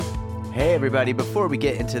Hey everybody, before we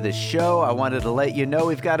get into the show, I wanted to let you know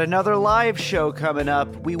we've got another live show coming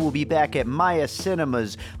up. We will be back at Maya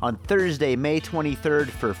Cinemas on Thursday, May 23rd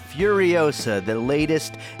for Furiosa, the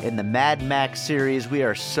latest in the Mad Max series. We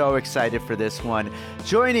are so excited for this one.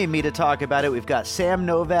 Joining me to talk about it, we've got Sam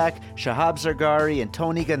Novak, Shahab Zargari, and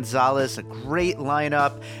Tony Gonzalez. A great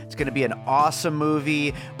lineup. It's going to be an awesome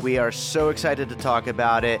movie. We are so excited to talk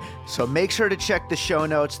about it. So make sure to check the show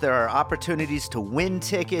notes. There are opportunities to win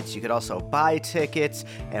tickets. You could also buy tickets,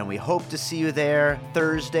 and we hope to see you there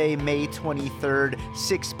Thursday, May 23rd,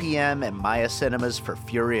 6 p.m. at Maya Cinemas for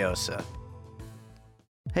Furiosa.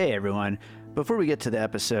 Hey everyone. Before we get to the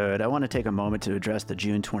episode, I want to take a moment to address the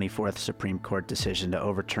June 24th Supreme Court decision to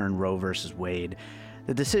overturn Roe v. Wade.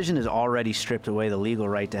 The decision has already stripped away the legal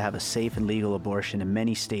right to have a safe and legal abortion in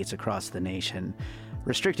many states across the nation.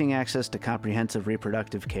 Restricting access to comprehensive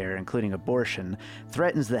reproductive care, including abortion,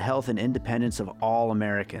 threatens the health and independence of all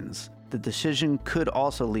Americans. The decision could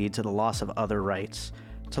also lead to the loss of other rights.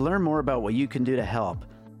 To learn more about what you can do to help,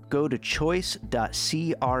 go to choice.crd.co.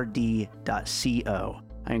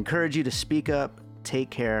 I encourage you to speak up, take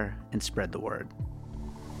care, and spread the word.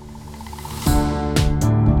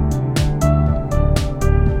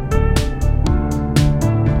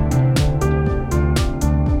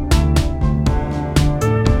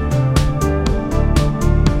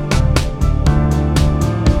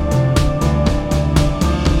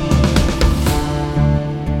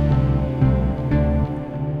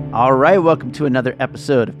 All right, welcome to another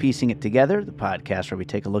episode of Piecing It Together, the podcast where we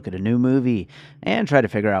take a look at a new movie and try to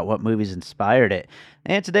figure out what movies inspired it.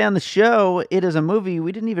 And today on the show, it is a movie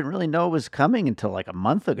we didn't even really know was coming until like a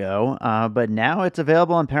month ago, but now it's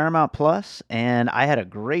available on Paramount Plus, and I had a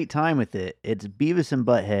great time with it. It's Beavis and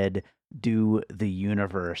Butt-Head Do the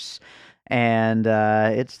Universe. And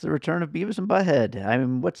it's the return of Beavis and Butt-Head. I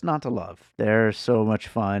mean, what's not to love? They're so much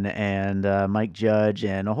fun, and Mike Judge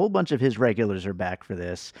and a whole bunch of his regulars are back for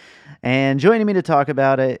this. And joining me to talk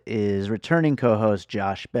about it is returning co-host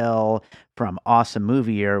Josh Bell from Awesome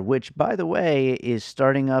Movie Year, which, by the way, is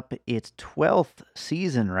starting up its 12th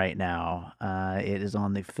season right now. It is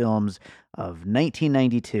on the films of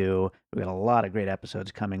 1992. We've got a lot of great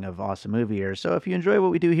episodes coming of Awesome Movie Year. So if you enjoy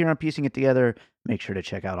what we do here on Piecing It Together, make sure to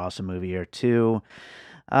check out Awesome Movie Year too.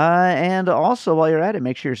 And also, while you're at it,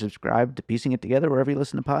 make sure you're subscribed to Piecing It Together wherever you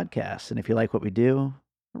listen to podcasts. And if you like what we do,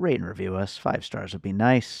 rate and review us. 5 stars would be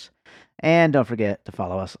nice. And don't forget to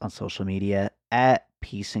follow us on social media at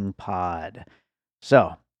Piecing Pod.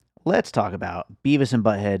 So let's talk about Beavis and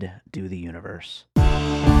Butt-Head Do the Universe.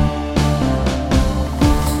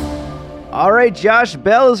 All right, Josh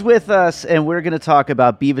Bell is with us, and we're going to talk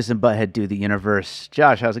about Beavis and Butt-Head Do the Universe.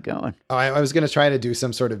 Josh, how's it going? Oh, I was going to try to do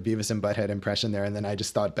some sort of Beavis and Butt-Head impression there, and then I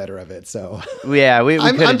just thought better of it. So yeah, we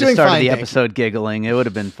could have just started fine, the episode giggling. It would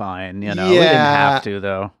have been fine. You know, yeah, we didn't have to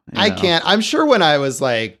though. I can't. I'm sure when I was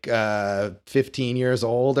like 15 years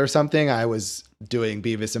old or something, I was doing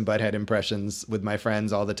Beavis and Butt-Head impressions with my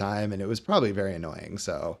friends all the time, and it was probably very annoying.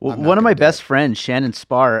 So one of my best friends, Shannon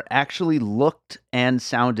Spar, actually looked and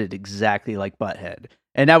sounded exactly like Butthead.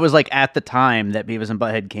 And that was like at the time that Beavis and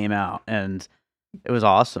Butthead came out, and it was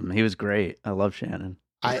awesome. He was great. I love Shannon.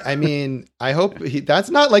 I mean, I hope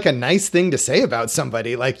that's not like a nice thing to say about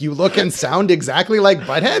somebody. Like, you look and sound exactly like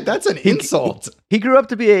Butthead. That's an insult. He grew up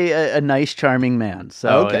to be a nice, charming man.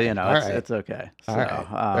 So, okay. You know, it's okay. So, all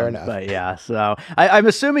right. Fair enough. But yeah, so I'm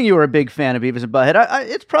assuming you were a big fan of Beavis and Butthead.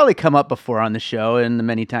 It's probably come up before on the show and the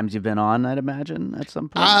many times you've been on, I'd imagine, at some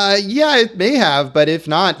point. Yeah, it may have. But if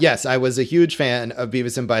not, yes, I was a huge fan of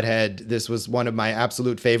Beavis and Butthead. This was one of my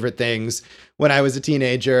absolute favorite things when I was a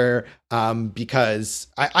teenager, because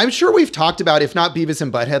I'm sure we've talked about, if not Beavis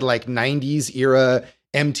and Butthead, like 90s era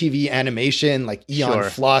MTV animation, like Eon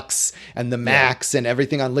Flux and the Max and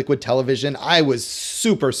everything on Liquid Television. I was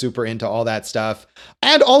super, super into all that stuff.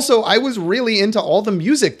 And also, I was really into all the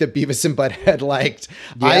music that Beavis and Butthead liked.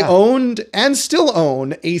 Yeah. I owned and still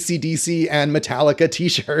own AC/DC and Metallica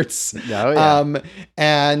t-shirts.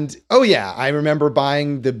 I remember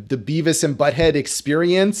buying the Beavis and Butthead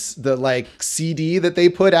Experience, the like CD that they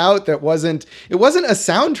put out that wasn't a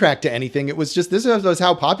soundtrack to anything. It was just, this was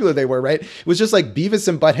how popular they were, right? It was just like Beavis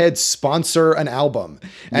and Butthead sponsor an album.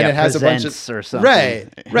 And it has a bunch of, or something. Right.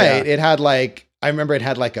 Yeah. It had like, I remember it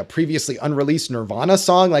had like a previously unreleased Nirvana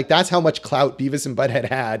song. Like, that's how much clout Beavis and Butthead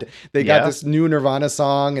had. They got this new Nirvana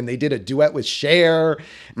song, and they did a duet with Cher.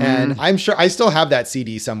 And I'm sure I still have that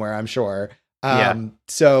CD somewhere, I'm sure.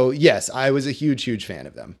 So yes, I was a huge, huge fan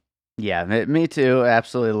of them. Yeah, me too.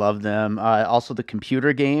 Absolutely love them. Also, the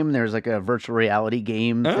computer game. There's like a virtual reality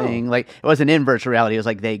game Oh. thing. Like it wasn't in virtual reality. It was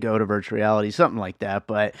like they go to virtual reality, something like that.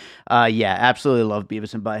 But yeah, absolutely love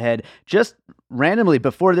Beavis and Butthead. Just randomly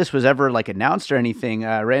before this was ever like announced or anything,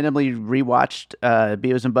 randomly rewatched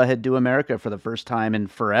Beavis and Butthead Do America for the first time in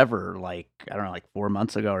forever. Like I don't know, like 4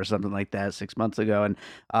 months ago or something like that, 6 months ago,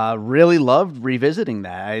 and really loved revisiting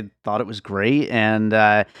that. I thought it was great, and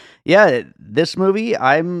yeah, this movie,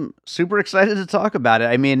 I'm super excited to talk about it.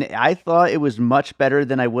 I mean, I thought it was much better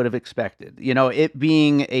than I would have expected. You know, it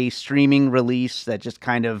being a streaming release that just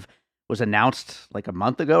kind of was announced like a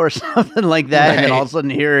month ago or something like that. And then all of a sudden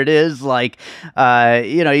here it is like,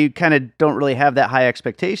 you kind of don't really have that high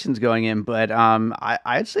expectations going in, but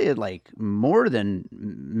I'd say it like more than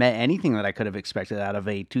met anything that I could have expected out of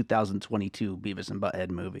a 2022 Beavis and Butthead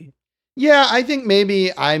movie. Yeah, I think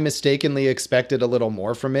maybe I mistakenly expected a little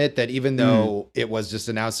more from it, that even though it was just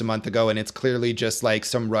announced a month ago and it's clearly just like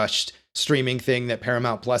some rushed streaming thing that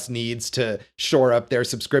Paramount Plus needs to shore up their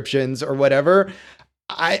subscriptions or whatever.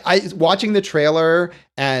 I watching the trailer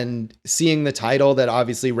and seeing the title that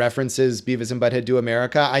obviously references Beavis and Butthead Do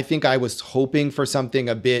America, I think I was hoping for something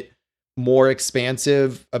a bit more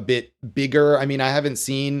expansive, a bit bigger. I mean, I haven't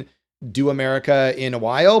seen Do America in a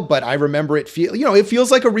while, but I remember it it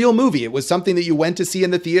feels like a real movie. It was something that you went to see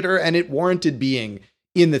in the theater and it warranted being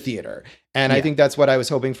in the theater. And I think that's what I was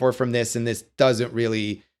hoping for from this. And this doesn't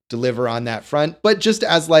really deliver on that front, but just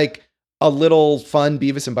as like a little fun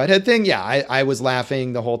Beavis and Butthead thing. Yeah, I was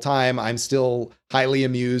laughing the whole time. I'm still highly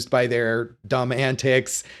amused by their dumb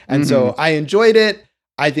antics. And so I enjoyed it.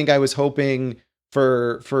 I think I was hoping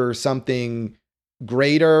for something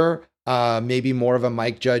greater, maybe more of a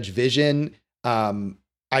Mike Judge vision.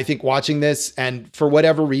 I think watching this, and for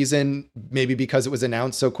whatever reason, maybe because it was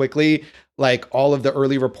announced so quickly, like all of the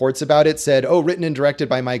early reports about it said, oh, written and directed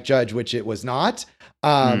by Mike Judge, which it was not.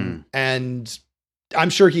 And I'm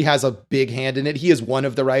sure he has a big hand in it. He is one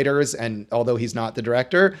of the writers, and although he's not the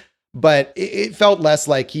director, but it felt less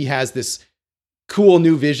like he has this cool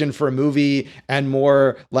new vision for a movie and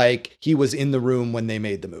more like he was in the room when they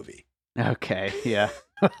made the movie. Okay, yeah.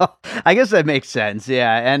 Well, I guess that makes sense.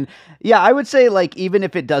 Yeah. And yeah, I would say like even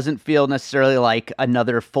if it doesn't feel necessarily like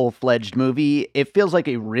another full-fledged movie, it feels like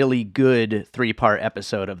a really good 3-part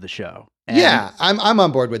episode of the show. And yeah, I'm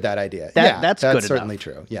on board with that idea. That's good certainly enough.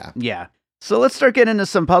 True. Yeah. Yeah. So let's start getting into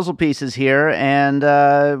some puzzle pieces here, and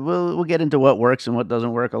we'll get into what works and what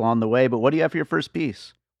doesn't work along the way. But what do you have for your first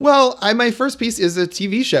piece? Well, my first piece is a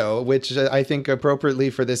TV show, which I think appropriately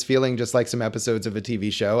for this feeling just like some episodes of a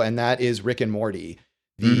TV show, and that is Rick and Morty,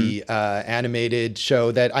 the animated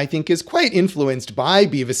show that I think is quite influenced by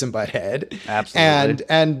Beavis and Butthead. Absolutely.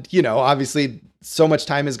 And obviously so much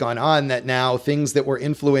time has gone on that now things that were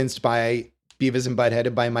influenced by Beavis and Butthead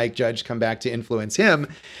and by Mike Judge come back to influence him.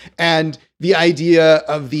 And the idea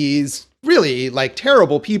of these really like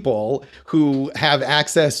terrible people who have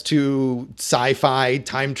access to sci-fi,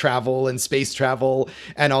 time travel and space travel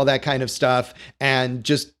and all that kind of stuff, and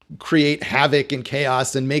just create havoc and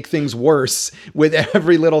chaos and make things worse with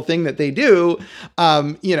every little thing that they do,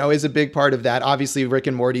 is a big part of that. Obviously, Rick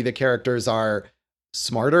and Morty, the characters are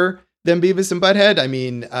smarter than Beavis and Butthead. I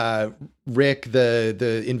mean, Rick,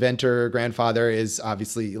 the inventor grandfather, is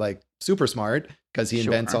obviously like super smart because he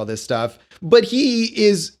invents all this stuff, but he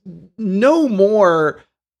is no more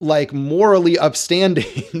like morally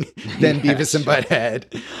upstanding than Beavis and Butthead.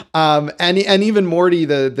 And even Morty,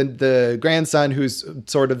 the grandson, who's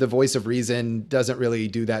sort of the voice of reason, doesn't really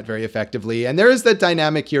do that very effectively. And there is that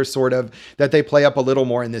dynamic here sort of that they play up a little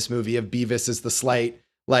more in this movie of Beavis as the slight,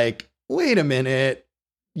 like, wait a minute,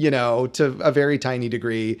 to a very tiny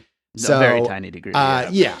degree. So, very tiny degree.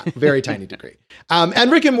 Very tiny degree.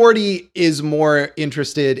 And Rick and Morty is more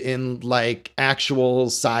interested in like actual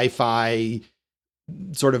sci-fi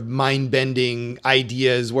sort of mind-bending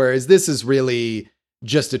ideas, whereas this is really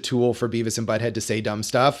just a tool for Beavis and Butthead to say dumb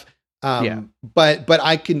stuff.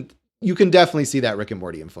 But you can definitely see that Rick and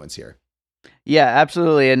Morty influence here. Yeah,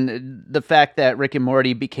 absolutely. And the fact that Rick and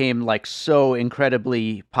Morty became like so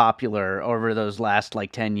incredibly popular over those last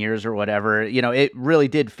like 10 years or whatever, it really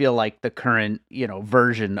did feel like the current,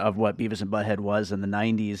 version of what Beavis and Butthead was in the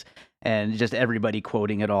 90s, and just everybody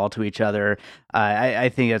quoting it all to each other. I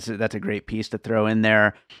think that's a great piece to throw in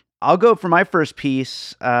there. I'll go for my first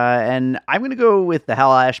piece, and I'm going to go with the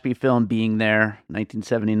Hal Ashby film Being There,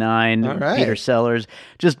 1979. All right. Peter Sellers,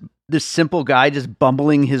 just this simple guy just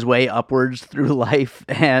bumbling his way upwards through life,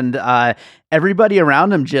 and everybody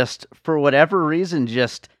around him just, for whatever reason,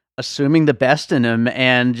 just assuming the best in him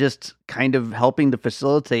and just kind of helping to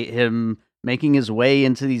facilitate him making his way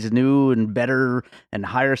into these new and better and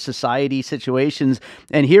higher society situations.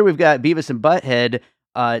 And here we've got Beavis and Butthead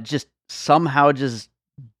just somehow just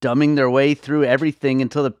dumbing their way through everything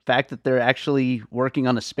until the fact that they're actually working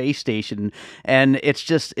on a space station. And it's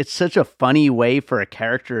such a funny way for a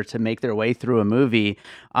character to make their way through a movie.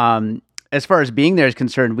 As far as being there is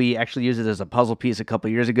concerned, we actually used it as a puzzle piece a couple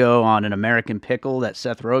years ago on An American Pickle, that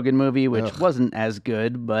Seth Rogen movie, which wasn't as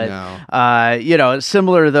good, but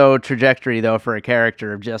similar though trajectory though for a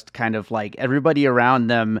character of just kind of like everybody around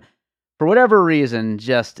them, for whatever reason,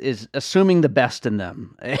 just is assuming the best in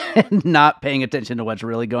them and not paying attention to what's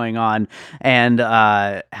really going on and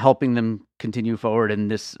helping them continue forward in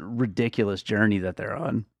this ridiculous journey that they're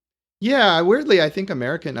on. Yeah, weirdly, I think An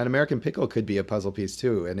American Pickle could be a puzzle piece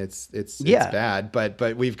too, and it's bad,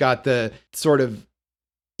 but we've got the sort of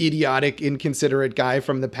idiotic, inconsiderate guy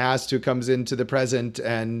from the past who comes into the present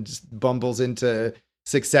and bumbles into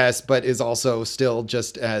success, but is also still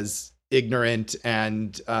just as ignorant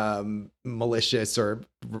and malicious. Or,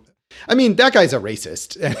 I mean, that guy's a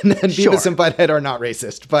racist, and Beavis and Butthead are not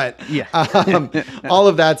racist, but all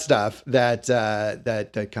of that stuff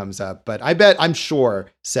that comes up. But I'm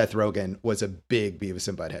sure Seth Rogen was a big Beavis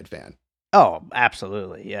and Butthead fan. Oh,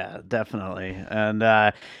 absolutely. Yeah, definitely. And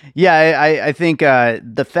I think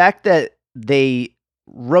the fact that they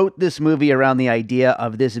wrote this movie around the idea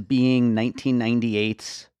of this being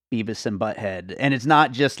 1998's Beavis and Butthead, and it's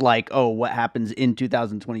not just like, oh, what happens in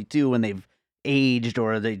 2022 when they've aged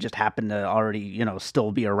or they just happen to already,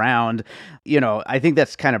 still be around. I think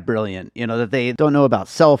that's kind of brilliant, that they don't know about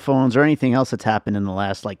cell phones or anything else that's happened in the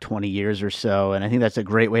last like 20 years or so. And I think that's a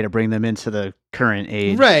great way to bring them into the current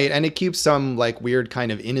age. Right. And it keeps some like weird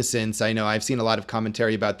kind of innocence. I know I've seen a lot of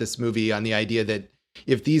commentary about this movie on the idea that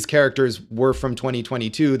if these characters were from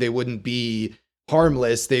 2022, they wouldn't be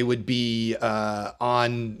harmless. They would be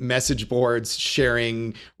on message boards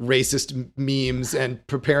sharing racist memes and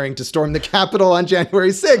preparing to storm the Capitol on January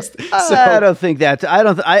 6th. So, I don't think that.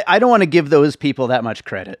 I don't want to give those people that much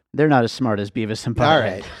credit. They're not as smart as Beavis and Butthead. All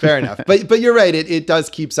right, fair enough. But you're right. It does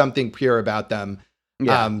keep something pure about them.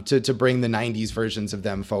 Yeah. To bring the 90s versions of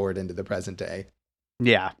them forward into the present day.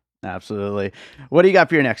 Yeah, absolutely. What do you got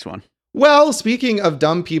for your next one? Well, speaking of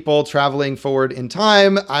dumb people traveling forward in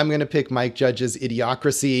time, I'm going to pick Mike Judge's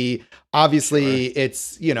Idiocracy. Obviously,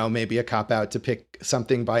 It's, maybe a cop-out to pick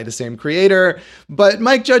something by the same creator, but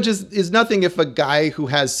Mike Judge is nothing if a guy who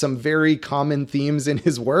has some very common themes in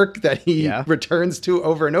his work that he returns to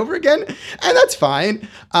over and over again, and that's fine.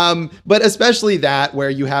 But especially that where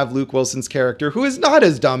you have Luke Wilson's character, who is not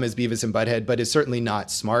as dumb as Beavis and Butthead, but is certainly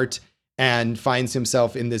not smart, and finds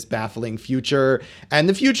himself in this baffling future. And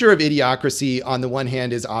the future of Idiocracy, on the one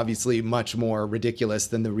hand, is obviously much more ridiculous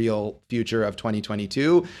than the real future of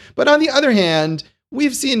 2022. But on the other hand,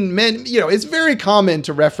 we've seen it's very common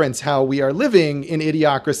to reference how we are living in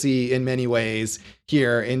Idiocracy in many ways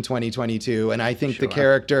here in 2022. And I think the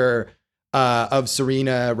character of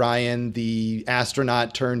Serena Ryan, the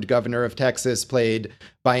astronaut turned governor of Texas, played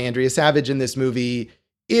by Andrea Savage in this movie,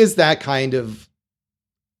 is that kind of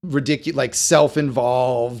ridiculous, like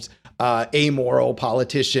self-involved, amoral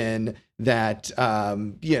politician that,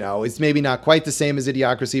 is maybe not quite the same as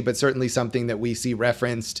Idiocracy, but certainly something that we see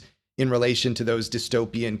referenced in relation to those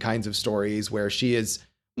dystopian kinds of stories where she is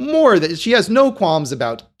more that she has no qualms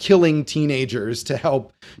about killing teenagers to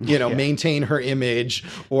help, maintain her image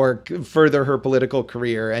or further her political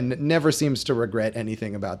career, and never seems to regret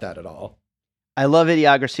anything about that at all. I love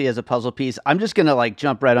Idiocracy as a puzzle piece. I'm just going to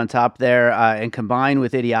jump right on top there and combine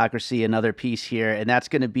with Idiocracy another piece here, and that's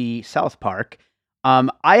going to be South Park.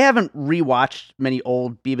 I haven't rewatched many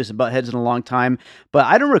old Beavis and Buttheads in a long time, but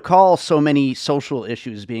I don't recall so many social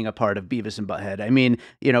issues being a part of Beavis and Butthead. I mean,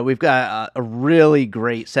 we've got a really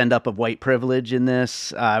great send up of white privilege in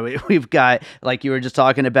this. We've got, like you were just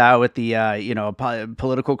talking about with the,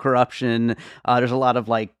 political corruption. There's a lot of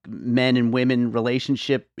men and women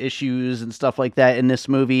relationship issues and stuff like that in this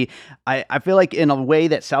movie. I feel like in a way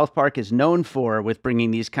that South Park is known for with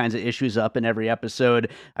bringing these kinds of issues up in every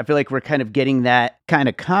episode, I feel like we're kind of getting that kind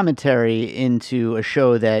of commentary into a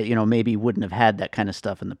show that, maybe wouldn't have had that kind of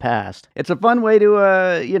stuff in the past. It's a fun way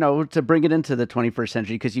to, to bring it into the 21st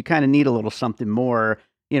century because you kind of need a little something more,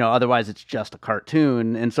 otherwise it's just a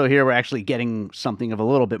cartoon. And so here we're actually getting something of a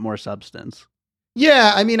little bit more substance.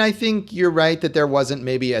 Yeah, I mean, I think you're right that there wasn't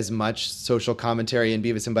maybe as much social commentary in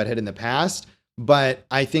Beavis and Butthead in the past, but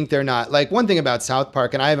I think they're not, one thing about South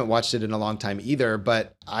Park, and I haven't watched it in a long time either,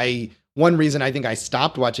 but I one reason I think I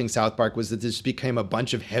stopped watching South Park was that this became a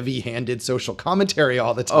bunch of heavy-handed social commentary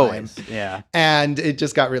all the time. Always, yeah. And it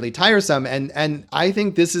just got really tiresome. And I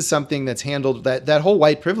think this is something that's handled, that whole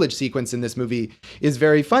white privilege sequence in this movie is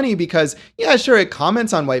very funny because, yeah, sure, it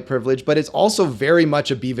comments on white privilege, but it's also very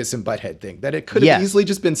much a Beavis and Butthead thing, that it could have easily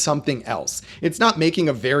just been something else. It's not making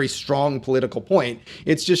a very strong political point.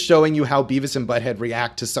 It's just showing you how Beavis and Butthead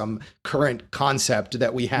react to some current concept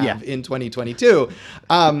that we have in 2022.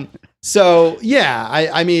 So yeah,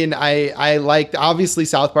 I mean, I liked, obviously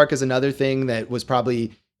South Park is another thing that was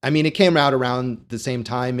probably, I mean, it came out around the same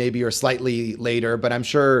time maybe, or slightly later, but I'm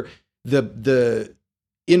sure the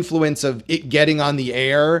influence of it getting on the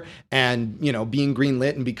air and, you know, being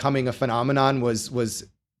greenlit and becoming a phenomenon was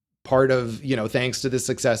part of, you know, thanks to the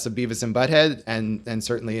success of Beavis and Butthead and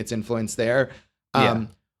certainly its influence there.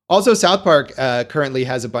 Also South Park currently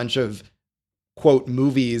has a bunch of quote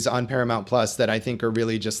movies on Paramount Plus that I think are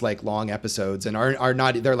really just like long episodes and are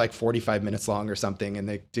not, they're like 45 minutes long or something, and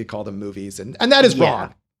they call them movies, and that is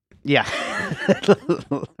wrong. Yeah.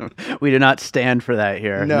 We do not stand for that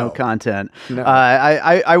here. No content. No.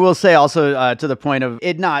 I will say also to the point of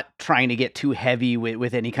it not trying to get too heavy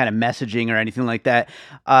with any kind of messaging or anything like that.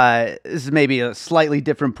 This is maybe a slightly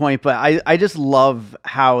different point, but I just love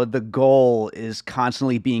how the goal is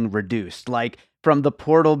constantly being reduced. Like from the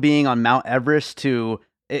portal being on Mount Everest to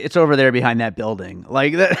it's over there behind that building.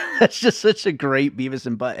 Like that's just such a great Beavis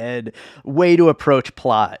and Butthead way to approach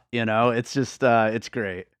plot. You know, it's just it's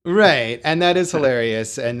great. Right. And that is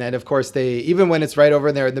hilarious. And then of course they, even when it's right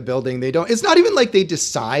over there in the building, it's not even like they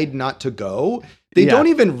decide not to go. They don't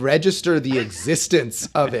even register the existence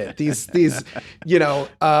of it. These, you know,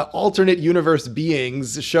 alternate universe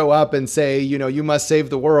beings show up and say, you know, you must save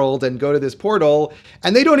the world and go to this portal.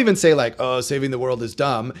 And they don't even say like, oh, saving the world is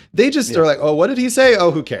dumb. They just are like, oh, what did he say?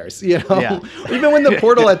 Oh, who cares? You know, even when the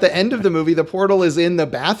portal at the end of the movie, the portal is in the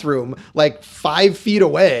bathroom, like 5 feet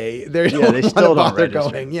away. They still don't bother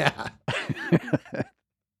going. Yeah.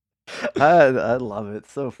 I love it.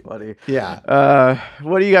 So funny. Yeah.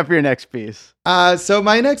 What do you got for your next piece? So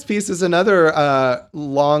my next piece is another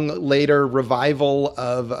long later revival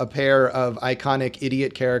of a pair of iconic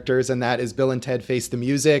idiot characters, and that is Bill and Ted Face the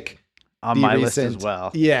Music. On my list as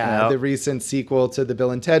well. Yeah, the recent sequel to the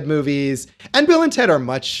Bill and Ted movies. And Bill and Ted are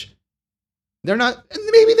they're not,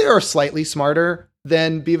 maybe they are slightly smarter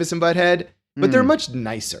than Beavis and Butthead, but they're much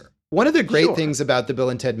nicer. One of the great things about the Bill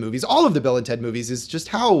and Ted movies, all of the Bill and Ted movies, is just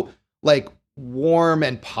how like warm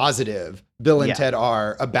and positive Bill and Ted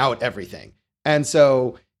are about everything. And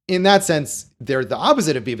so in that sense, they're the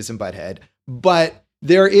opposite of Beavis and Butthead, but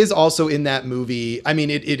there is also in that movie, I mean,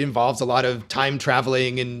 it involves a lot of time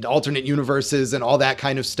traveling and alternate universes and all that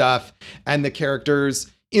kind of stuff. And the characters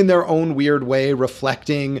in their own weird way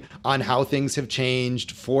reflecting on how things have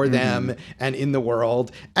changed for them and in the world.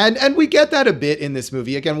 And we get that a bit in this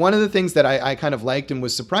movie. Again, one of the things that I kind of liked and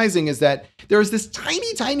was surprising is that there's this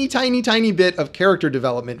tiny bit of character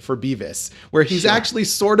development for Beavis, where he's actually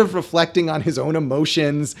sort of reflecting on his own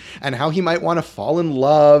emotions and how he might want to fall in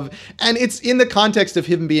love. And it's in the context of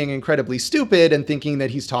him being incredibly stupid and thinking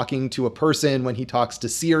that he's talking to a person when he talks to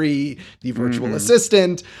Siri, the virtual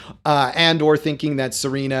assistant, and or thinking that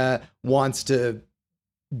Serena wants to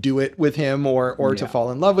do it with him or to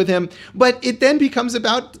fall in love with him. But it then becomes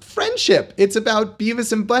about friendship. It's about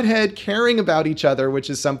Beavis and Butthead caring about each other,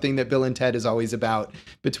 which is something that Bill and Ted is always about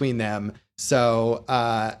between them. So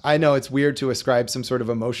I know it's weird to ascribe some sort of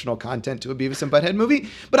emotional content to a Beavis and Butthead movie,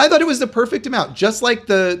 but I thought it was the perfect amount. Just like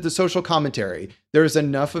the social commentary, there's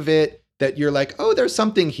enough of it that you're like, oh, there's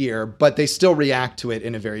something here, but they still react to it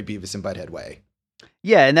in a very Beavis and Butthead way.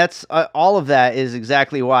 Yeah, and that's all of that is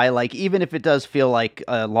exactly why, like, even if it does feel like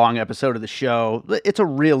a long episode of the show, it's a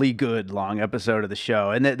really good long episode of the show.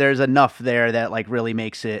 And there's enough there that, like, really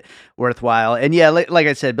makes it worthwhile. And yeah, like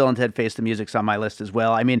I said, Bill and Ted Face the Music's on my list as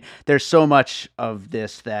well. I mean, there's so much of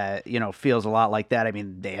this that, you know, feels a lot like that. I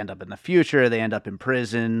mean, they end up in the future, they end up in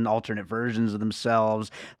prison, alternate versions of themselves,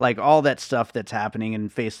 like all that stuff that's happening in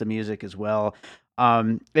Face the Music as well.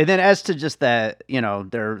 And then as to just that, you know,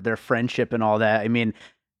 their friendship and all that, I mean,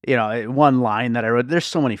 you know, one line that I wrote, there's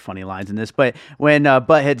so many funny lines in this, but when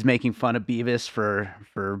Butthead's making fun of Beavis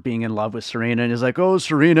for being in love with Serena, and he's like, oh,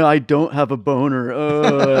 Serena, I don't have a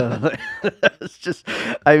boner. It's just,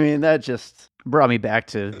 I mean, that just brought me back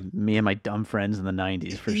to me and my dumb friends in the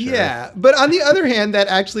 90s for sure. Yeah, but on the other hand, that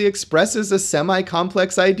actually expresses a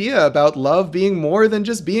semi-complex idea about love being more than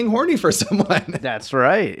just being horny for someone. That's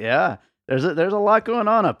right, yeah. There's a lot going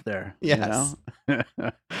on up there. Yes. You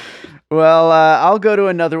know? Well, I'll go to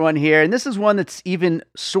another one here, and this is one that's even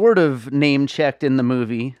sort of name checked in the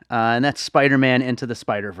movie, and that's Spider-Man Into the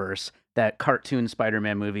Spider-Verse, that cartoon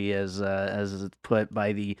Spider-Man movie, as put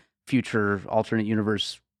by the future alternate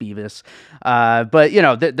universe Beavis.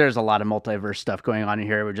 But there's a lot of multiverse stuff going on in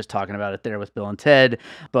here. We're just talking about it there with Bill and Ted,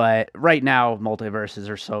 but right now multiverses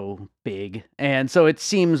are so big, and so it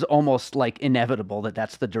seems almost like inevitable that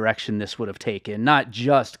that's the direction this would have taken, not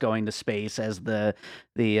just going to space as the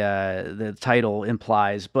title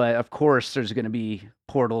implies, but of course there's going to be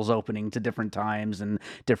portals opening to different times and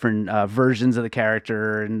different versions of the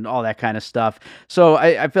character and all that kind of stuff. So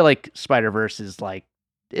I feel like Spider-Verse is like,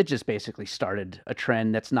 it just basically started a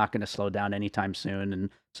trend that's not going to slow down anytime soon, and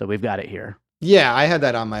so we've got it here. Yeah, I had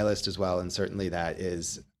that on my list as well, and certainly that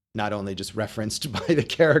is not only just referenced by the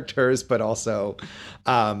characters, but also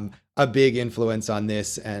a big influence on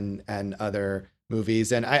this and other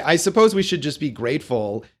movies. And I suppose we should just be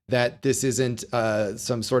grateful that this isn't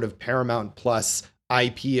some sort of Paramount Plus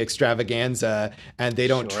IP extravaganza, and they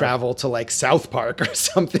don't travel to like South Park or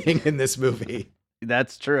something in this movie.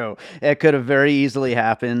 That's true. It could have very easily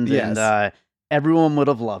happened, Yes. and everyone would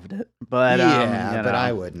have loved it. But but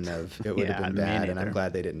I wouldn't have. It would have been me bad, and I'm neither.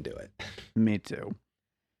 glad they didn't do it. Me too.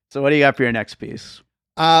 So what do you got for your next piece?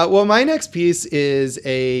 Well, my next piece is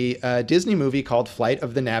a Disney movie called Flight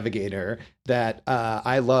of the Navigator that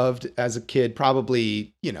I loved as a kid,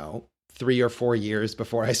 probably, 3 or 4 years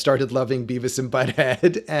before I started loving Beavis and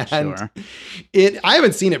Butthead. And Sure. I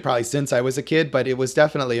haven't seen it probably since I was a kid, but it was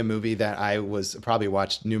definitely a movie that I was probably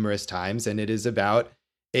watched numerous times. And it is about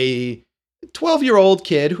a 12-year-old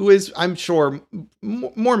kid who is, I'm sure,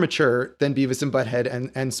 more mature than Beavis and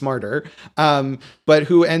Butthead and smarter, but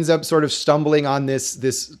who ends up sort of stumbling on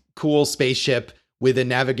this cool spaceship with a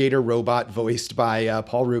navigator robot voiced by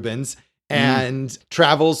Paul Rubens, and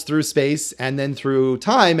travels through space and then through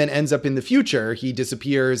time and ends up in the future. He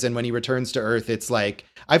disappears, and when he returns to Earth, it's like,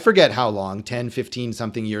 I forget how long, 10, 15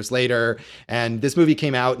 something years later. And this movie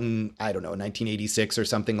came out in, I don't know, 1986 or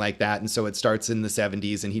something like that. And so it starts in the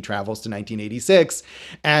 70s and he travels to 1986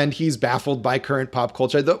 and he's baffled by current pop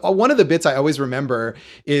culture. One of the bits I always remember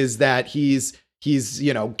is that he's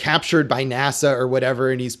captured by NASA or whatever,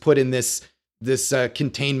 and he's put in this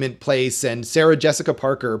containment place, and Sarah Jessica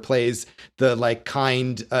Parker plays the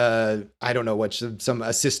kind I don't know what, some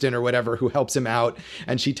assistant or whatever who helps him out,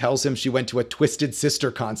 and she tells him she went to a Twisted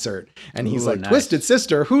Sister concert, and he's like, nice. Twisted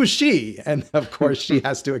Sister, who's she? And of course she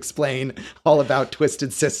has to explain all about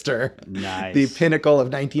Twisted Sister. Nice. The pinnacle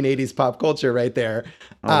of 1980s pop culture right there.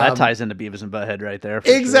 Well, that ties into Beavis and Butthead right there.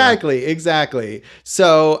 Exactly.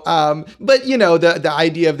 So, but the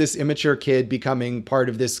idea of this immature kid becoming part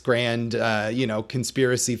of this grand,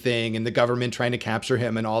 conspiracy thing, and the government trying to capture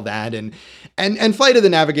him and all that. And Flight of the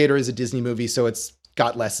Navigator is a Disney movie, so it's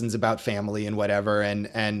got lessons about family and whatever.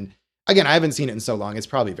 And again, I haven't seen it in so long. It's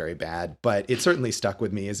probably very bad, but it certainly stuck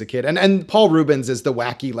with me as a kid. And Paul Rubens is the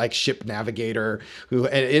wacky ship navigator who,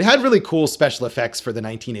 and it had really cool special effects for the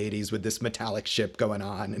 1980s with this metallic ship going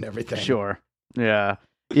on and everything. Sure. Yeah.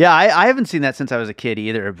 I haven't seen that since I was a kid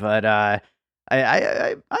either, but I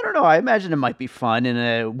don't know. I imagine it might be fun in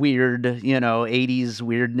a weird, 80s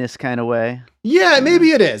weirdness kind of way. Yeah,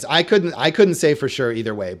 maybe it is. I couldn't say for sure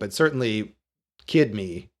either way, but certainly kid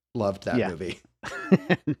me loved that movie.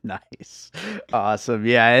 Nice. Awesome.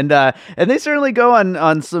 Yeah. And they certainly go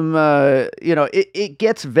on some, it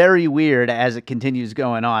gets very weird as it continues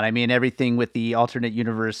going on. I mean, everything with the alternate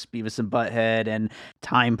universe, Beavis and Butthead, and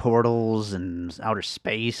time portals and outer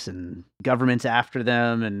space, and government's after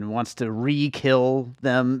them and wants to re-kill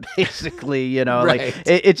them, basically, right.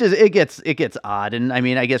 it gets odd. And I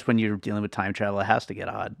mean, I guess when you're dealing with time travel, it has to get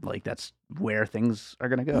odd. Like, that's where things are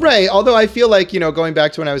going to go. Right. Although I feel like, going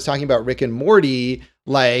back to when I was talking about Rick and Morty,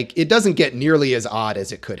 it doesn't get nearly as odd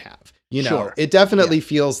as it could have. Sure. It definitely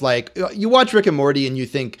feels like you watch Rick and Morty and you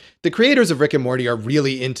think the creators of Rick and Morty are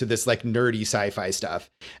really into this nerdy sci-fi stuff.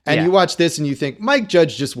 And you watch this and you think Mike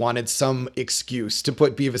Judge just wanted some excuse to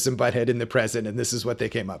put Beavis and Butthead in the present, and this is what they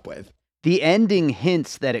came up with. The ending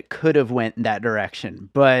hints that it could have went in that direction,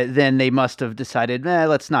 but then they must have decided,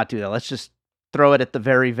 let's not do that. Let's just throw it at the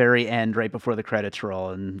very, very end, right before the credits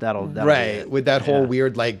roll, and that'll right, be it. With that whole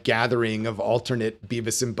weird gathering of alternate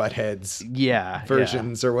Beavis and Butthead's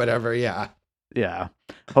versions or whatever. Yeah.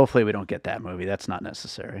 Hopefully we don't get that movie. That's not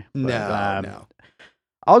necessary. No.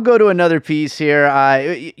 I'll go to another piece here.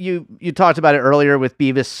 You talked about it earlier with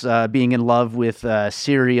Beavis being in love with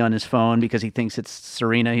Siri on his phone because he thinks it's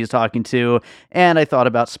Serena he's talking to, and I thought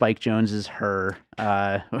about Spike Jonze's Her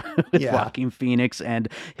with Joaquin Phoenix and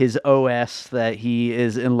his OS that he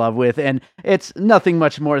is in love with, and it's nothing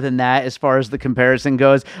much more than that as far as the comparison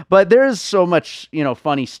goes. But there's so much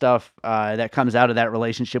funny stuff that comes out of that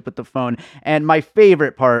relationship with the phone, and my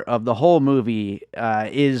favorite part of the whole movie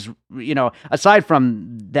is aside from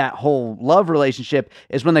that whole love relationship,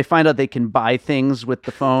 is when they find out they can buy things with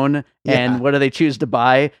the phone. And what do they choose to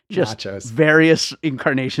buy? Just nachos. Various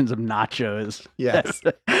incarnations of nachos. Yes.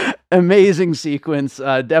 Amazing sequence.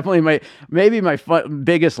 Definitely my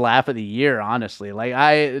biggest laugh of the year, honestly. Like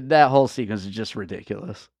that whole sequence is just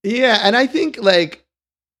ridiculous. Yeah, and I think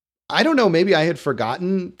I don't know, maybe I had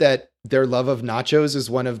forgotten that their love of nachos is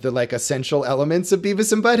one of the essential elements of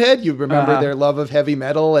Beavis and Butthead. You remember their love of heavy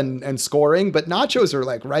metal and scoring, but nachos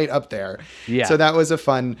are right up there. Yeah. So that was a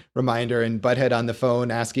fun reminder. And Butthead on the phone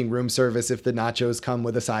asking room service if the nachos come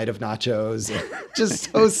with a side of nachos.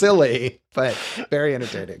 Just so silly, but very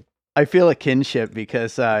entertaining. I feel a kinship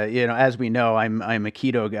because, as we know, I'm a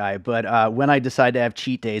keto guy, but when I decide to have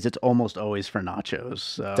cheat days, it's almost always for nachos.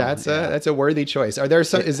 So that's a worthy choice.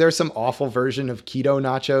 Is there some awful version of keto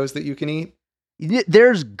nachos that you can eat?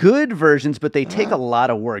 There's good versions, but they take a lot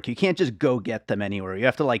of work. You can't just go get them anywhere. You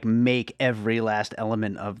have to make every last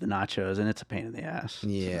element of the nachos, and it's a pain in the ass.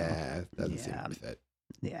 Yeah, doesn't seem worth it.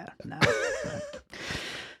 Yeah, no.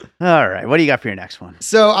 All right, what do you got for your next one?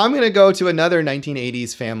 So I'm going to go to another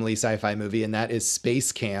 1980s family sci-fi movie, and that is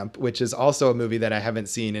Space Camp, which is also a movie that I haven't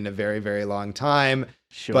seen in a very, very long time.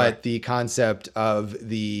 Sure. But the concept of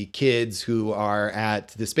the kids who are at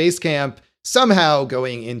the space camp somehow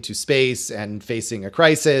going into space and facing a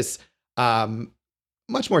crisis,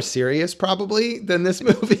 much more serious probably than this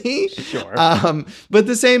movie. Sure. But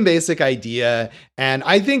the same basic idea. And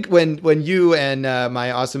I think when you and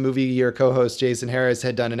my Awesome Movie Year co-host Jason Harris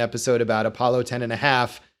had done an episode about Apollo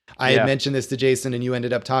 10.5, I had mentioned this to Jason and you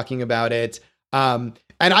ended up talking about it. And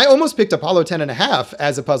I almost picked Apollo 10.5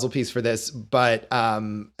 as a puzzle piece for this, but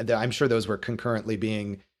I'm sure those were concurrently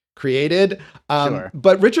being created. Sure.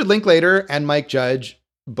 But Richard Linklater and Mike Judge,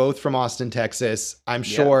 both from Austin, Texas, I'm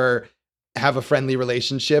sure have a friendly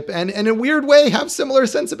relationship and in a weird way have similar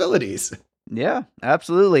sensibilities. Yeah,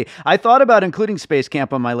 absolutely. I thought about including Space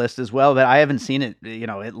Camp on my list as well, but I haven't seen it,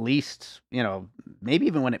 at least, maybe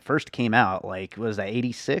even when it first came out, was that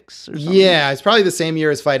 86 or something? Yeah, it's probably the same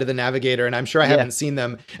year as Flight of the Navigator, and I'm sure I haven't seen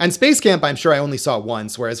them. And Space Camp, I'm sure I only saw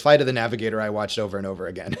once, whereas Flight of the Navigator, I watched over and over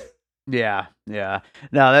again. Yeah.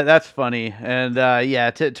 No, that's funny. And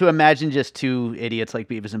to imagine just two idiots like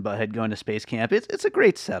Beavis and Butthead going to space camp, it's a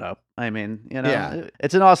great setup. I mean,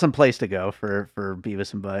 it's an awesome place to go for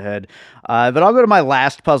Beavis and Butthead. But I'll go to my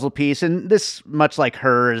last puzzle piece, and this, much like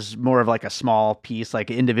Her, is more of a small piece, an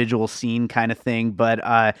individual scene kind of thing. But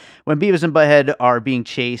when Beavis and Butthead are being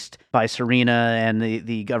chased by Serena and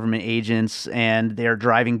the government agents, and they're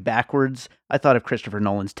driving backwards, I thought of Christopher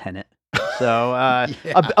Nolan's Tenet. So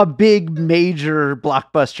a big major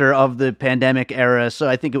blockbuster of the pandemic era. So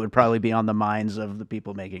I think it would probably be on the minds of the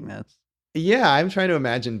people making this. Yeah, I'm trying to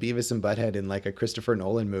imagine Beavis and Butthead in a Christopher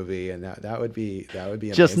Nolan movie, and that would be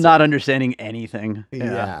amazing. Just not understanding anything.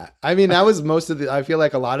 Yeah. I mean, that was I feel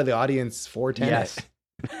like a lot of the audience for Tenet. Yes.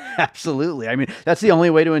 Absolutely. I mean, that's the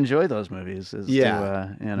only way to enjoy those movies is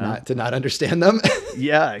to not understand them.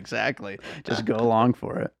 Yeah, exactly. Just go along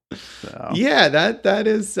for it. So. Yeah, that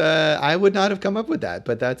is I would not have come up with that,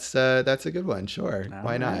 but that's a good one. Sure.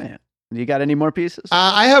 Why not? You got any more pieces?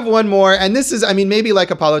 I have one more, and this is, maybe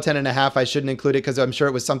like Apollo 10.5, I shouldn't include it because I'm sure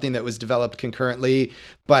it was something that was developed concurrently,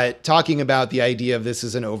 but talking about the idea of this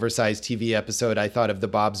as an oversized TV episode, I thought of the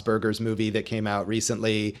Bob's Burgers movie that came out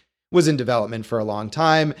recently, was in development for a long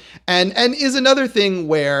time, and is another thing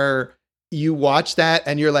where you watch that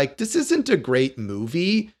and you're like, this isn't a great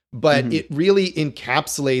movie, but it really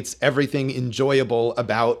encapsulates everything enjoyable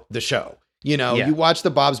about the show. You watch the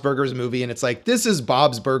Bob's Burgers movie and it's like, this is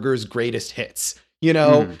Bob's Burgers greatest hits.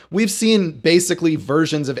 We've seen basically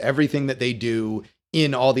versions of everything that they do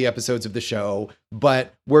in all the episodes of the show,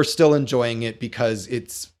 but we're still enjoying it because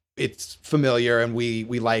it's familiar and we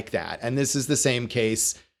like that. And this is the same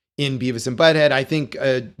case in Beavis and Butthead. I think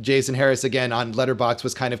Jason Harris, again, on Letterboxd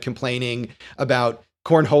was kind of complaining about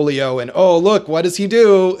Cornholio and, oh, look, what does he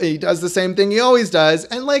do? He does the same thing he always does.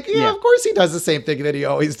 And of course he does the same thing that he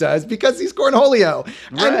always does because he's Cornholio.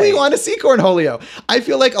 Right. And we want to see Cornholio. I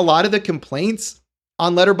feel like a lot of the complaints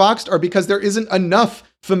on Letterboxd are because there isn't enough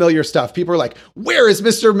familiar stuff. People are like, where is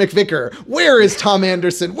Mr. McVicker? Where is Tom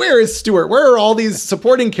Anderson? Where is Stewart? Where are all these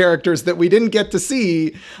supporting characters that we didn't get to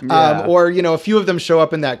see? Yeah. Or, a few of them show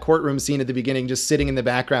up in that courtroom scene at the beginning, just sitting in the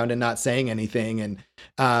background and not saying anything. And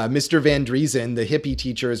Mr. Van Driesen, the hippie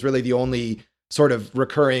teacher, is really the only sort of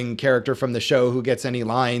recurring character from the show who gets any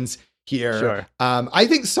lines here. Sure. I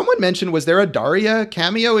think someone mentioned, was there a Daria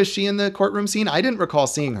cameo? Is she in the courtroom scene? I didn't recall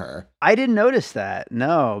seeing her. I didn't notice that.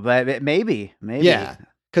 No, but maybe. Yeah.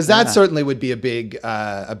 Because that certainly would be a big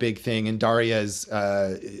thing. And Daria's,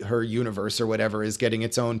 her universe or whatever is getting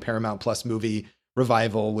its own Paramount Plus movie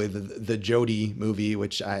revival with the Jodie movie,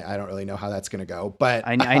 which I don't really know how that's going to go. But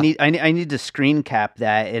I need to screen cap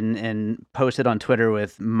that and post it on Twitter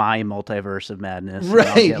with my multiverse of madness.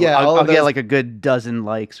 Right? I'll get like a good dozen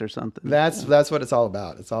likes or something. That's what it's all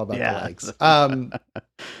about. It's all about the likes.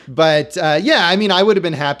 But I mean, I would have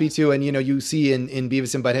been happy to. And you see in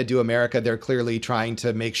Beavis and Butthead Do America, they're clearly trying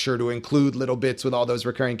to make sure to include little bits with all those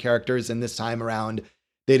recurring characters. And this time around,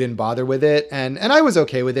 they didn't bother with it, and I was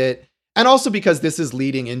okay with it. And also because this is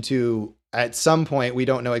leading into, at some point, we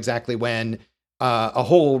don't know exactly when, a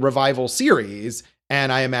whole revival series.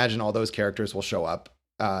 And I imagine all those characters will show up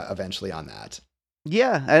eventually on that.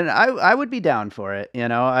 Yeah, and I would be down for it.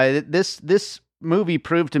 This movie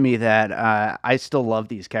proved to me that I still love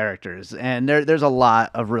these characters. And there's a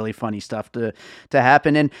lot of really funny stuff to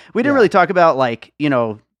happen. And we didn't really talk about,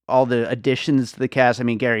 all the additions to the cast. I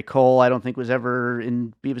mean, Gary Cole, I don't think was ever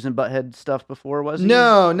in Beavis and Butthead stuff before, was he?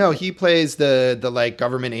 No, he plays the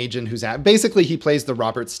government agent basically he plays the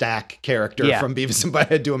Robert Stack character from Beavis and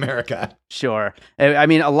Butthead Do America. Sure. I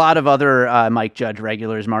mean, a lot of other Mike Judge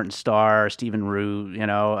regulars, Martin Starr, Stephen Root,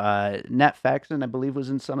 Nat Faxon, I believe, was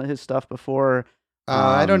in some of his stuff before.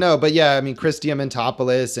 I don't know, but I mean, Chris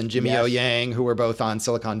Diamantopoulos and Jimmy O. Yang, who were both on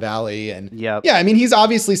Silicon Valley. And I mean, he's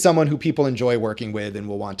obviously someone who people enjoy working with and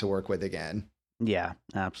will want to work with again. Yeah,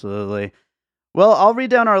 absolutely. Well, I'll read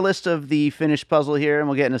down our list of the finished puzzle here, and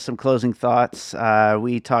we'll get into some closing thoughts.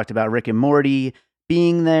 We talked about Rick and Morty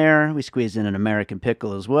being there. We squeezed in an American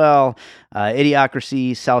Pickle as well.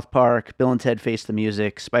 Idiocracy, South Park, Bill and Ted Face the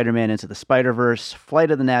Music, Spider-Man Into the Spider-Verse,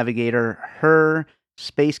 Flight of the Navigator, Her,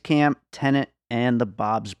 Space Camp, Tenet, and the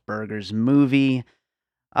Bob's Burgers movie.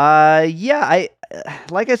 I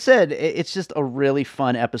like I said, it's just a really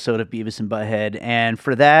fun episode of Beavis and Butthead, and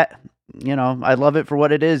for that, I love it for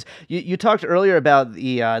what it is. You talked earlier about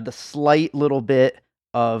the slight little bit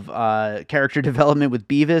of character development with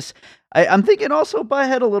Beavis. I'm thinking also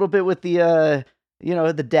Butthead a little bit with the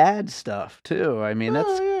the dad stuff too. I mean,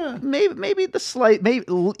 that's maybe the slight, maybe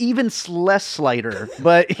even less slighter,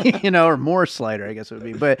 but or more slighter, I guess it would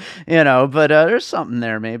be. But but there's something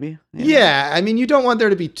there, maybe. Yeah, I mean, you don't want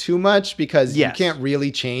there to be too much because you can't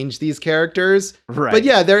really change these characters. Right.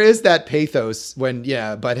 But there is that pathos when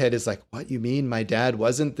Butthead is like, "What, you mean my dad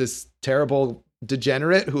wasn't this terrible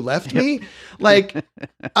degenerate who left me?" Like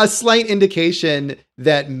a slight indication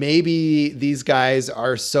that maybe these guys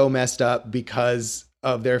are so messed up because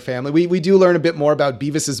of their family. We do learn a bit more about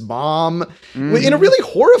Beavis's mom in a really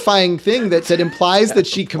horrifying thing that implies that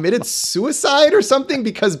she committed suicide or something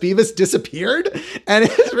because Beavis disappeared. And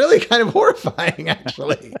it's really kind of horrifying,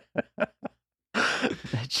 actually.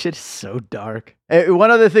 That shit is so dark. One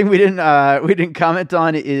other thing we didn't comment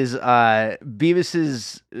on is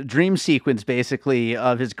Beavis's dream sequence, basically,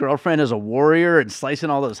 of his girlfriend as a warrior and slicing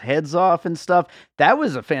all those heads off and stuff. That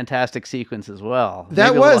was a fantastic sequence as well.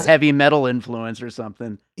 That Maybe was a little heavy metal influence or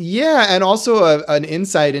something. Yeah, and also an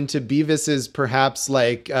insight into Beavis's perhaps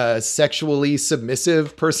sexually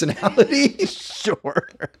submissive personality. Sure.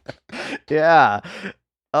 Yeah.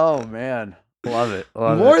 Oh man. Love it.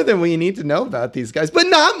 More than we need to know about these guys, but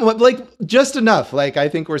not just enough. I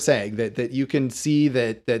think we're saying that you can see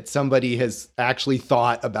that somebody has actually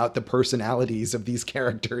thought about the personalities of these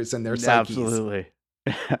characters and their psyches. Absolutely.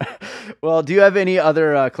 Well, do you have any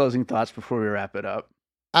other closing thoughts before we wrap it up?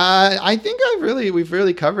 I think we've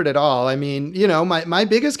really covered it all. I mean, my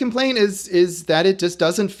biggest complaint is that it just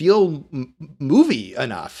doesn't feel movie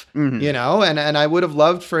enough, and I would have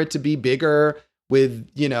loved for it to be bigger, with,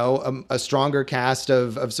 a stronger cast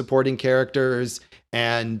of supporting characters,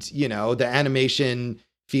 and, the animation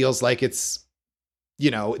feels like it's,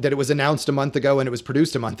 that it was announced a month ago and it was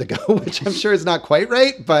produced a month ago, which I'm sure is not quite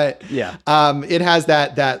right, but it has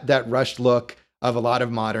that rushed look of a lot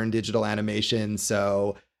of modern digital animation.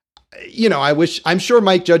 So, I'm sure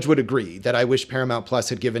Mike Judge would agree that I wish Paramount Plus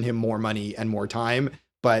had given him more money and more time,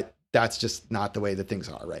 but that's just not the way that things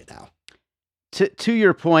are right now. To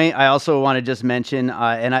your point, I also want to just mention,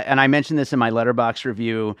 and I mentioned this in my Letterboxd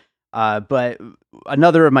review, But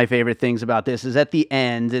another of my favorite things about this is at the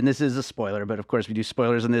end, and this is a spoiler, but of course we do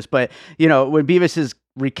spoilers in this. But when Beavis is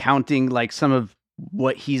recounting like some of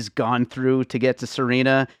what he's gone through to get to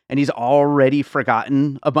Serena, and he's already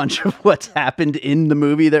forgotten a bunch of what's happened in the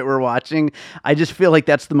movie that we're watching. I just feel like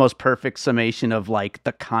that's the most perfect summation of like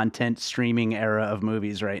the content streaming era of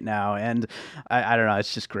movies right now. And I don't know,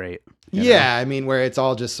 it's just great. Yeah, I mean, where it's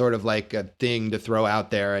all just sort of like a thing to throw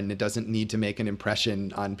out there and it doesn't need to make an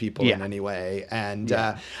impression on people in any way. And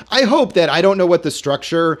I hope that, I don't know what the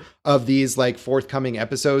structure of these like forthcoming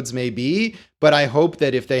episodes may be, but I hope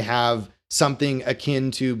that if they have something akin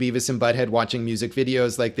to Beavis and Butthead watching music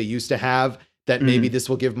videos like they used to have, that maybe this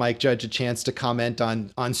will give Mike Judge a chance to comment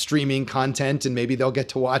on streaming content, and maybe they'll get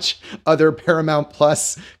to watch other Paramount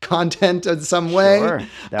Plus content in some way. Sure.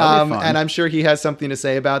 That'll be fun. And I'm sure he has something to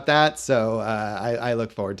say about that. So I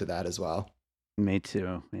look forward to that as well. Me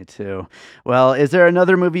too. Well, is there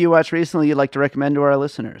another movie you watched recently you'd like to recommend to our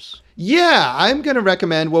listeners? Yeah, I'm going to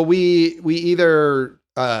recommend, well, we either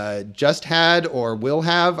just had or will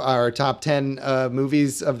have our top 10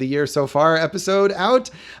 movies of the year so far episode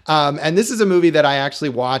out. And this is a movie that I actually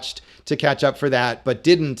watched to catch up for that, but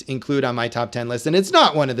didn't include on my top 10 list. And it's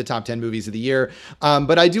not one of the top 10 movies of the year.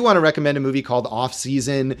 But I do want to recommend a movie called Off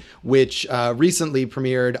Season, which recently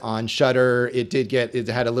premiered on Shudder. It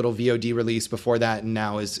had a little VOD release before that, and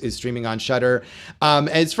now is streaming on Shudder. And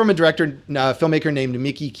it's from a filmmaker named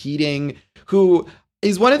Mickey Keating, who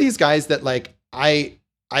is one of these guys that like,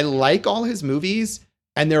 I like all his movies,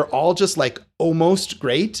 and they're all just like almost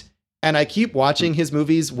great. And I keep watching his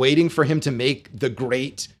movies, waiting for him to make the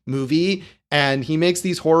great movie. And he makes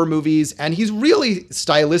these horror movies, and he's really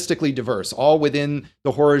stylistically diverse, all within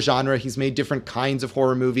the horror genre. He's made different kinds of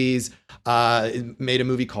horror movies, made a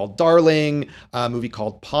movie called Darling, a movie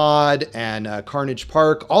called Pod, and Carnage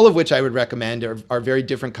Park, all of which I would recommend are very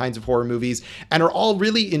different kinds of horror movies and are all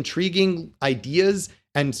really intriguing ideas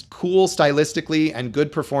and cool stylistically and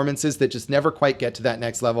good performances that just never quite get to that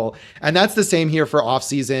next level. And that's the same here for Off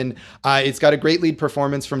Season. It's got a great lead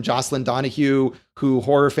performance from Jocelyn Donahue, who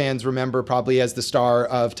horror fans remember probably as the star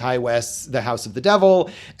of Ty West's The House of the Devil.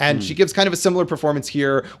 And she gives kind of a similar performance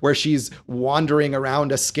here, where she's wandering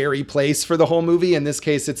around a scary place for the whole movie. In this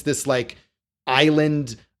case, it's this like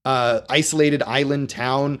isolated island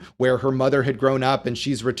town where her mother had grown up, and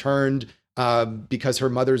she's returned because her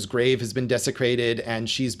mother's grave has been desecrated, and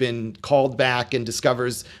she's been called back and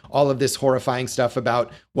discovers all of this horrifying stuff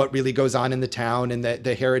about what really goes on in the town and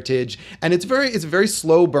the heritage. And it's a very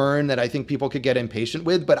slow burn that I think people could get impatient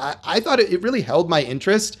with, but I thought it really held my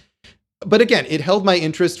interest. But again, it held my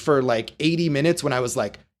interest for like 80 minutes when I was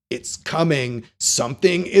like, it's coming,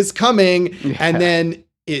 something is coming. Yeah. And then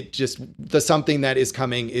the something that is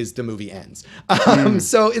coming is the movie ends.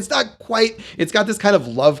 So it's not quite, it's got this kind of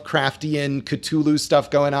Lovecraftian Cthulhu stuff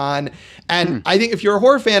going on. And I think if you're a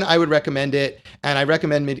horror fan, I would recommend it. And I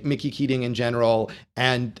recommend Mickey Keating in general.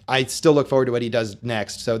 And I still look forward to what he does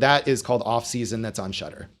next. So that is called Off Season. That's on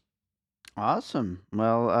Shudder. Awesome.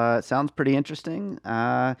 Well, it sounds pretty interesting.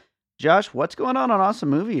 Josh, what's going on Awesome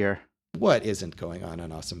Movie Year? What isn't going on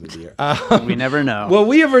Awesome Movie Year? We never know. Well,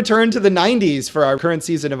 we have returned to the 90s for our current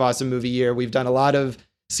season of Awesome Movie Year. We've done a lot of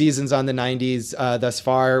seasons on the 90s thus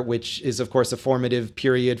far, which is, of course, a formative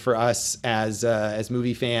period for us as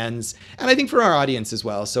movie fans, and I think for our audience as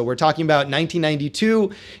well. So we're talking about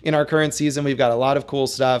 1992 in our current season. We've got a lot of cool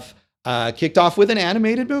stuff. Kicked off with an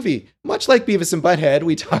animated movie, much like Beavis and Butthead.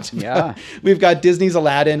 We talked about. Yeah. We've got Disney's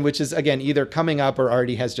Aladdin, which is again either coming up or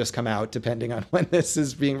already has just come out, depending on when this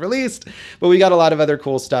is being released. But we got a lot of other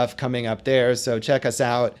cool stuff coming up there. So check us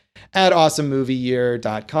out at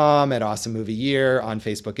awesomemovieyear.com, at Awesome Movie Year on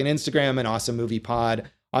Facebook and Instagram, and Awesome Movie Pod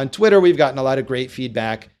on Twitter. We've gotten a lot of great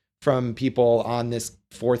feedback from people on this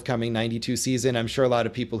forthcoming 92 season. I'm sure a lot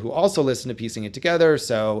of people who also listen to Piecing It Together.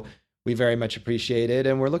 So we very much appreciate it,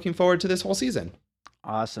 and we're looking forward to this whole season.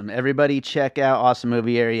 Awesome. Everybody check out Awesome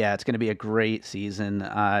Movie Year. Yeah, it's going to be a great season.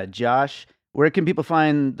 Josh, where can people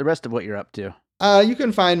find the rest of what you're up to? You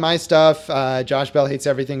can find my stuff,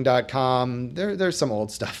 joshbellhateseverything.com. There's some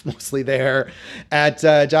old stuff mostly there. At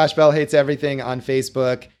Josh Bell Hates Everything on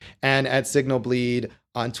Facebook, and at Signal Bleed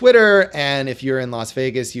on Twitter. And if you're in Las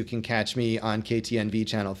Vegas, you can catch me on KTNV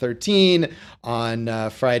Channel 13 on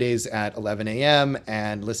Fridays at 11 a.m.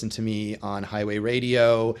 and listen to me on Highway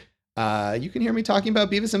Radio. You can hear me talking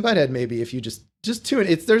about Beavis and Butthead maybe if you just tune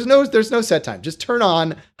it. There's no set time. Just turn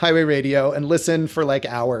on Highway Radio and listen for like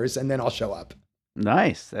hours, and then I'll show up.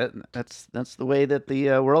 Nice. That's the way that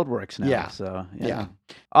the world works now. Yeah. So yeah.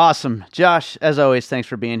 Awesome. Josh, as always, thanks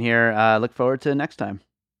for being here. Look forward to next time.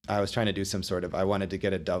 I was trying to do some sort of, I wanted to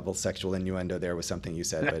get a double sexual innuendo there with something you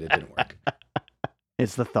said, but it didn't work.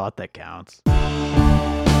 It's the thought that counts.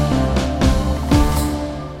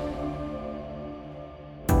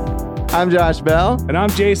 I'm Josh Bell. And I'm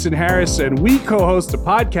Jason Harris, and we co-host a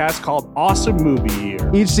podcast called Awesome Movie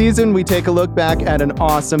Year. Each season, we take a look back at an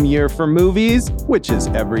awesome year for movies, which is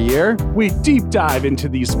every year. We deep dive into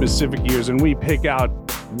these specific years, and we pick out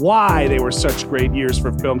why they were such great years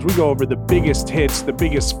for films. We go over the biggest hits, the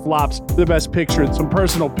biggest flops, the best pictures, some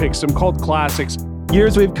personal picks, some cult classics.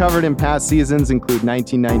 Years we've covered in past seasons include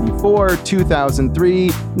 1994, 2003,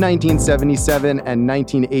 1977, and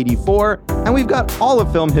 1984, and we've got all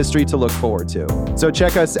of film history to look forward to. So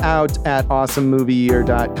check us out at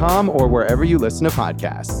awesomemovieyear.com or wherever you listen to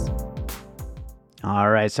podcasts.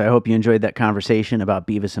 All right, so I hope you enjoyed that conversation about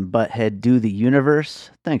Beavis and Butthead Do the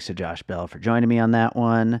Universe. Thanks to Josh Bell for joining me on that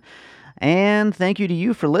one. And thank you to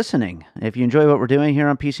you for listening. If you enjoy what we're doing here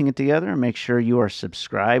on Piecing It Together, make sure you are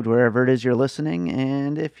subscribed wherever it is you're listening.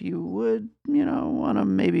 And if you would, want to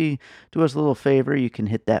maybe do us a little favor, you can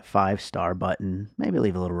hit that 5-star button. Maybe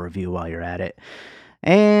leave a little review while you're at it.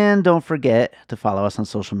 And don't forget to follow us on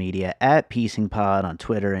social media at Piecing Pod on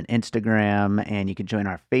Twitter and Instagram. And you can join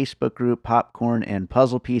our Facebook group, Popcorn and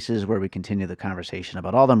Puzzle Pieces, where we continue the conversation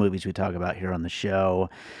about all the movies we talk about here on the show.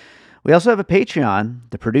 We also have a Patreon,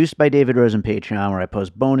 the Produced by David Rosen Patreon, where I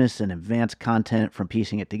post bonus and advanced content from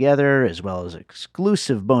Piecing It Together, as well as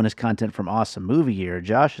exclusive bonus content from Awesome Movie Year,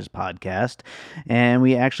 Josh's podcast. And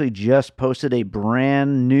we actually just posted a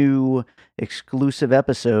brand new exclusive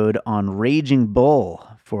episode on Raging Bull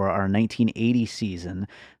for our 1980 season.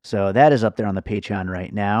 So that is up there on the Patreon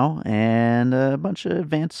right now, and a bunch of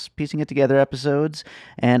advanced Piecing It Together episodes.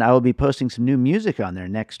 And I will be posting some new music on there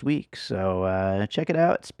next week. So check it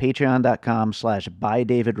out. It's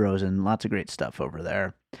patreon.com/bydavidrosen. Lots of great stuff over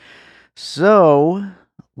there. So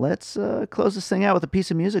let's close this thing out with a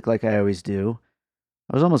piece of music like I always do.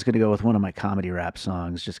 I was almost going to go with one of my comedy rap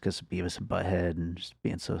songs just because of Beavis and Butthead and just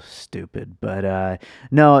being so stupid. But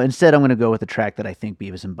no, instead I'm going to go with a track that I think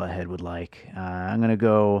Beavis and Butthead would like. I'm going to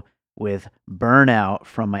go with Burnout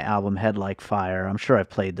from my album Head Like Fire. I'm sure I've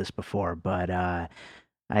played this before, but I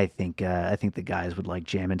think the guys would like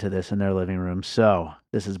jamming to this in their living room. So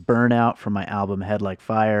this is Burnout from my album Head Like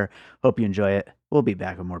Fire. Hope you enjoy it. We'll be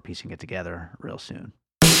back with more Piecing It Together real soon.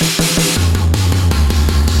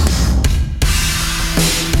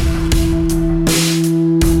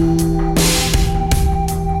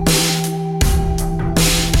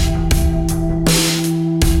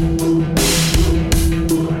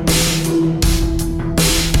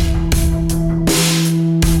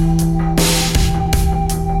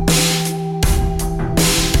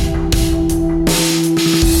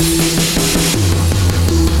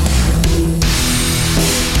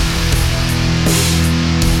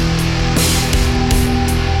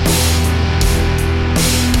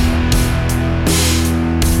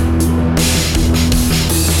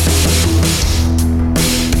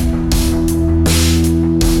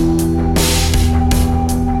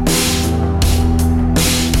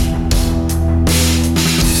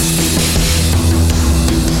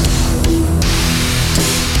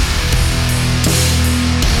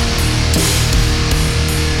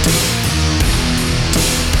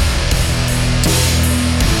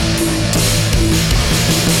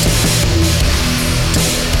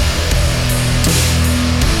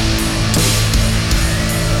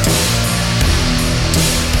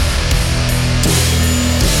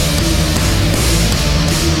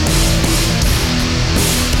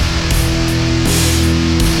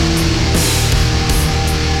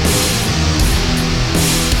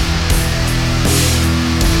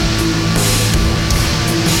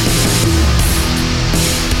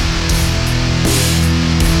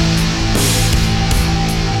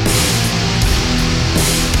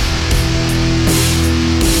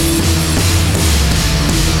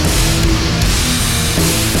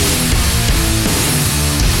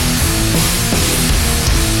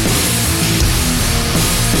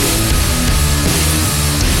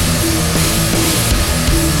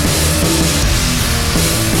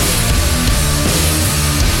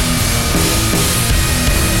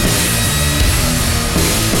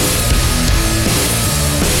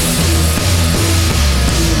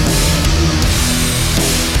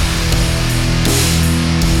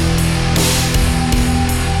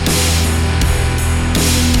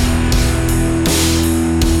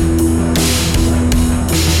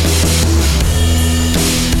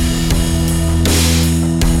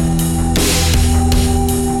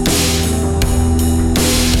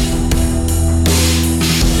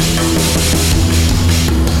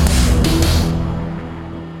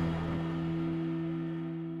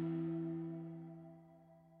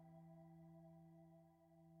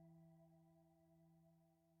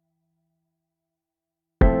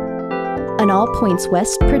 an All Points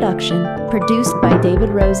West production, produced by David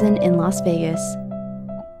Rosen in Las Vegas.